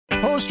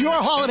Host your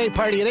holiday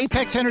party at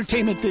Apex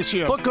Entertainment this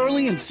year. Book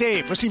early and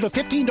save. Receive a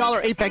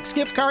 $15 Apex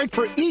gift card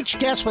for each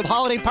guest with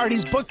holiday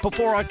parties booked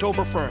before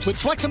October 1st. With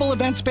flexible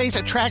event space,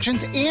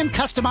 attractions, and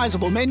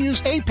customizable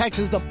menus, Apex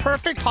is the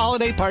perfect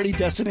holiday party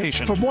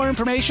destination. For more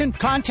information,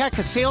 contact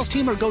the sales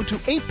team or go to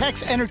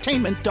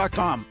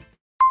apexentertainment.com.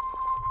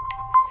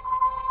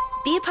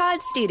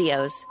 Bpod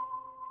Studios.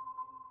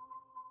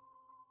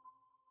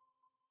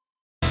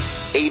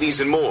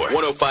 80s and more.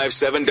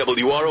 105.7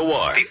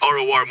 WROR. The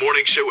ROR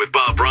Morning Show with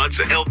Bob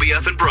Bronson,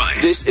 LBF, and Brian.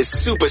 This is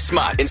Super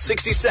Smart in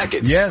 60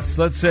 seconds. Yes,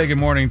 let's say good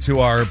morning to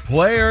our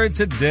player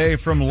today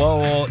from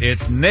Lowell.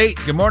 It's Nate.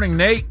 Good morning,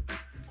 Nate.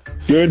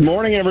 Good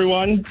morning,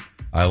 everyone.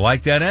 I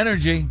like that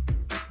energy.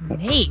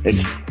 Nate.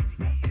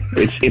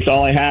 It's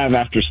all I have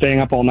after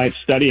staying up all night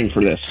studying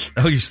for this.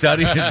 Oh, you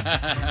studied?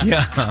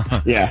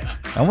 Yeah. Yeah.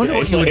 I wonder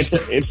what you would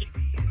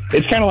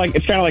It's kind of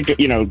like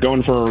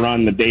going for a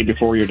run the day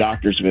before your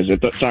doctor's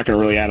visit. That's not going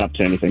to really add up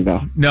to anything,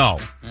 though. No.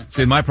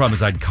 See, my problem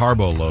is I'd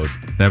carbo load.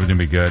 That would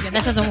be good. Yeah,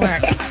 that doesn't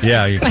work.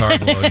 Yeah, you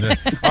carbo load.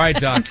 All right,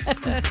 Doc. All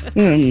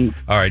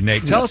right,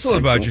 Nate, tell us a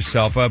little about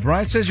yourself.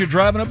 Brian says you're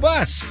driving a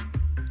bus.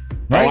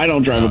 Right? Oh, I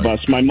don't drive a bus.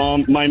 My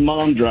mom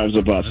drives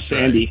a bus.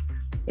 Sandy.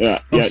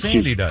 Right.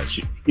 Sandy does.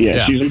 She's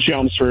in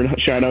Chelmsford.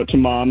 Shout out to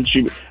Mom.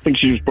 I think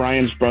she was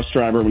Brian's bus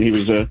driver when he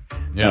was a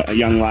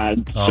young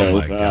lad. Oh, so,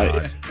 my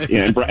God.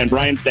 And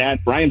Brian's dad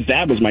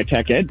was my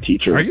tech ed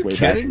teacher. Are you kidding?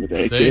 Back in the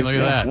day. See, look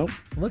at that. Nope.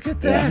 Look at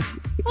that.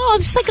 Oh,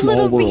 it's like a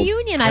little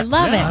reunion. I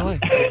love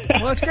it.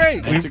 Well, that's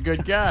great. He's a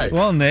good guy.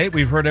 Well, Nate,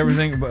 we've heard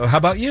everything. How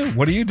about you?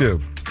 What do you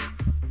do?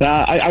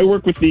 I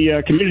work with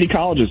the community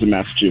colleges in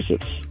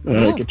Massachusetts.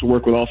 I get to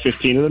work with all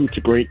 15 of them. It's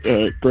a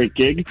great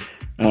gig.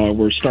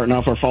 We're starting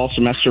off our fall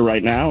semester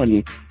right now,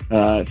 and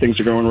things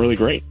are going really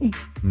great.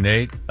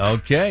 Nate,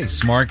 okay,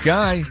 smart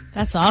guy.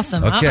 That's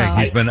awesome. Okay,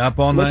 he's been up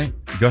all night.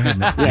 Go ahead,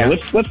 Nate. Yeah,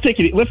 let's take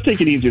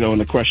it easy though in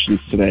the questions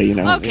today.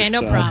 Okay,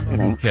 no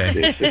problem.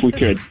 Okay, if we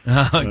could.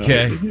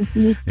 Okay,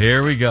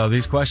 here we go.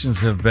 These questions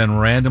have been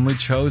randomly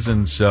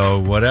chosen, so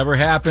whatever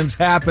happens,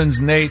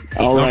 Nate.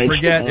 All right. Don't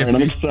forget.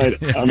 I'm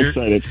excited. I'm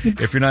excited.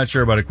 If you're not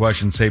sure about a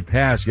question, say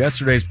pass.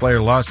 Yesterday's player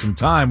lost some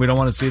time. We don't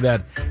want to see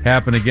that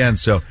happen again.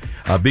 So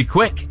be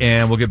quick,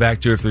 and we'll get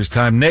back to you if there's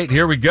time. Nate,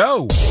 here we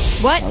go.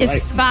 What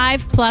is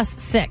 5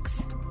 plus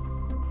 6?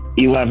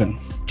 11.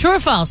 True or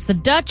false? The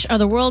Dutch are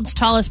the world's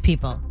tallest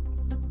people.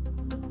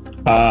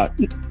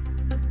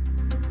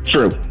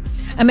 True.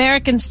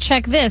 Americans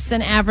check this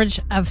an average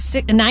of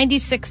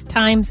 96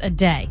 times a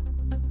day.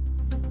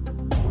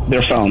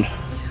 Their phone.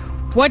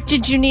 What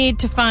did you need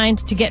to find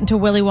to get into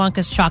Willy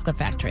Wonka's chocolate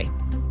factory?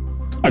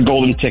 A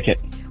golden ticket.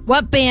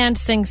 What band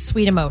sings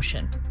Sweet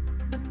Emotion?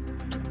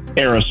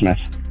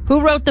 Aerosmith. Who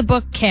wrote the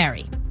book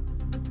Carrie?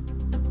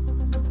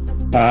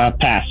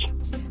 Pass.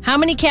 How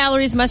many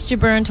calories must you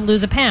burn to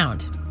lose a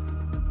pound?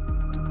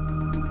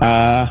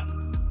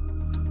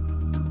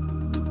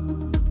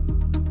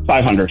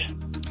 500.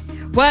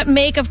 What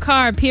make of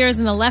car appears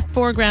in the left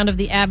foreground of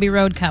the Abbey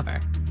Road cover?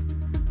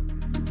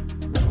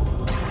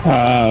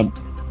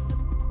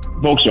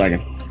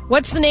 Volkswagen.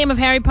 What's the name of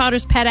Harry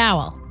Potter's pet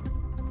owl?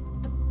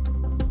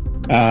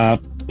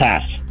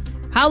 Pass.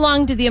 How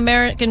long did the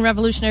American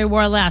Revolutionary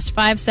War last?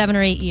 5, 7,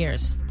 or 8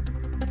 years?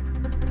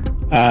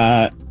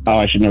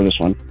 I should know this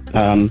one.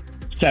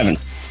 7.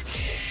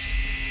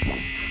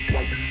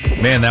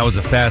 Man, that was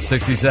a fast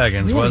 60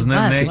 seconds, Really wasn't it,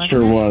 was, Nate? wasn't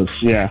Sure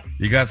was, yeah.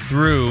 You got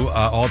through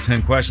all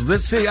 10 questions.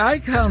 Let's see. I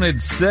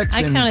counted 6.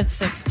 I counted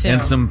 6, too.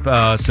 And some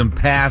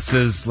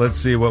passes. Let's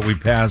see what we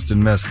passed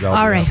and missed.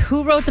 All right.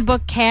 Who wrote the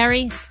book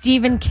Carrie?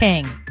 Stephen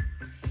King.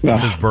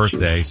 It's his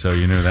birthday, so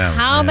you knew that.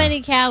 How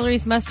many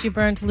calories must you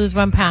burn to lose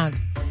 1 pound?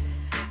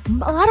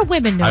 A lot of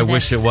women know I this.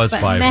 wish it was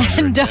but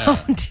 500. Men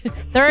don't.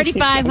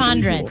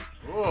 3,500.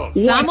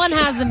 Someone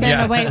hasn't been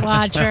to Weight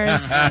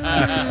Watchers.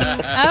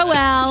 Oh,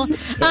 well.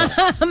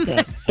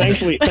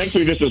 Thankfully,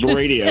 this is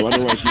radio.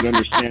 Otherwise, you'd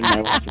understand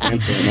my lack of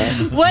answer on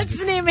that. What's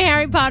the name of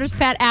Harry Potter's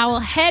pet owl?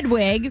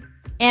 Hedwig.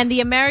 And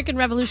the American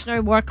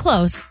Revolutionary War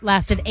close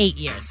lasted 8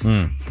 years.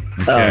 Okay.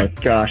 Oh,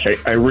 gosh.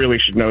 I really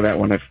should know that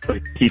one. I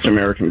teach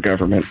American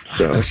government.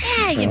 So.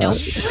 Yeah, you know.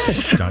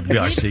 Don't be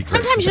our secret.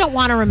 Sometimes you don't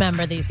want to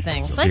remember these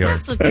things. Like,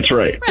 That's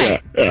right.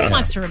 Right. Yeah. Who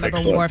wants to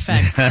remember war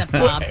facts except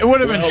Bob? It would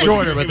have been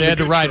shorter, but they had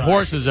to ride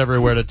horses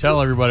everywhere to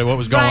tell everybody what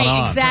was going on.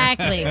 Right,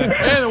 exactly.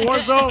 Hey, the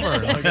war's over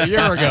like a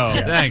year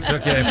ago. Thanks.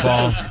 Okay,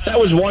 Paul. That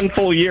was one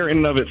full year in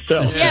and of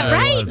itself. Yeah,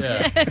 right.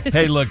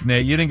 Hey, look,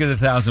 Nate, you didn't get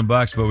 $1,000,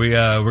 but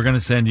we're going to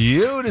send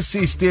you to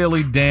see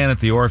Steely Dan at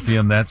the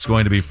Orpheum. That's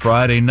going to be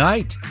Friday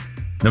night,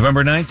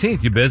 November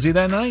 19th. You busy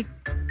that night?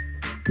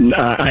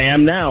 I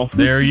am now.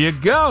 There you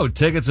go.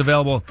 Tickets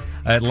available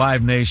at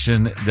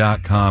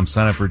livenation.com.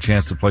 Sign up for a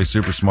chance to play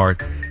Super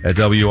Smart at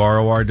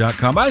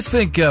WROR.com. I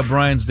think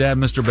Brian's dad,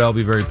 Mr. Bell, will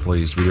be very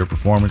pleased with your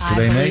performance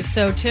today, I Nate. believe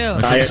so, too.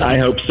 I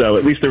hope so.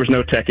 At least there was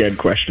no tech ed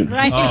question.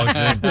 Right.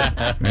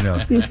 Oh, you know.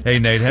 Hey,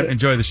 Nate,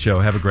 enjoy the show.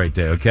 Have a great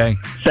day, okay?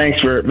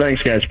 Thanks,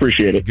 guys.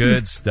 Appreciate it.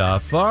 Good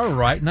stuff. All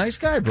right. Nice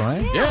guy,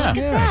 Brian. Yeah, look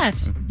at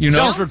that. You know,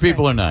 Chelmsford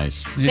people are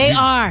nice. They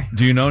are.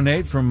 Do you know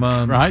Nate from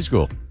From high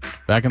school.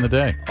 back in the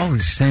day. Oh,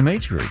 he's the same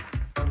age group.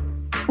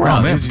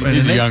 Well, man.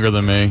 he's younger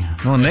than me.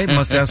 Well, Nate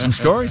must have some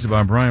stories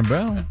about Brian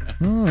Bell. I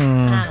don't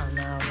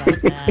know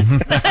about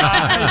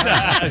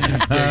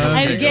that.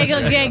 I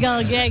giggle.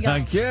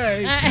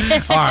 Okay.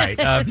 All right.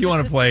 If you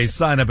want to play,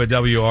 sign up at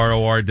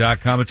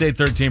WROR.com. It's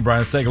 8:13,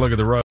 Brian. Let's take a look at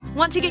the road.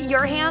 Want to get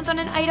your hands on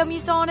an item you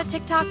saw in a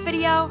TikTok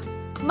video?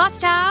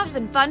 Must-haves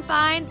and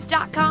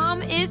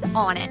funfinds.com is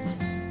on it.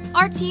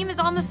 Our team is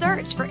on the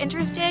search for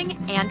interesting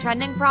and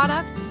trending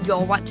products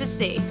you'll want to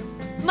see.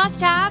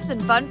 Must-haves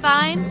and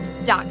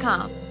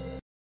funfinds.com.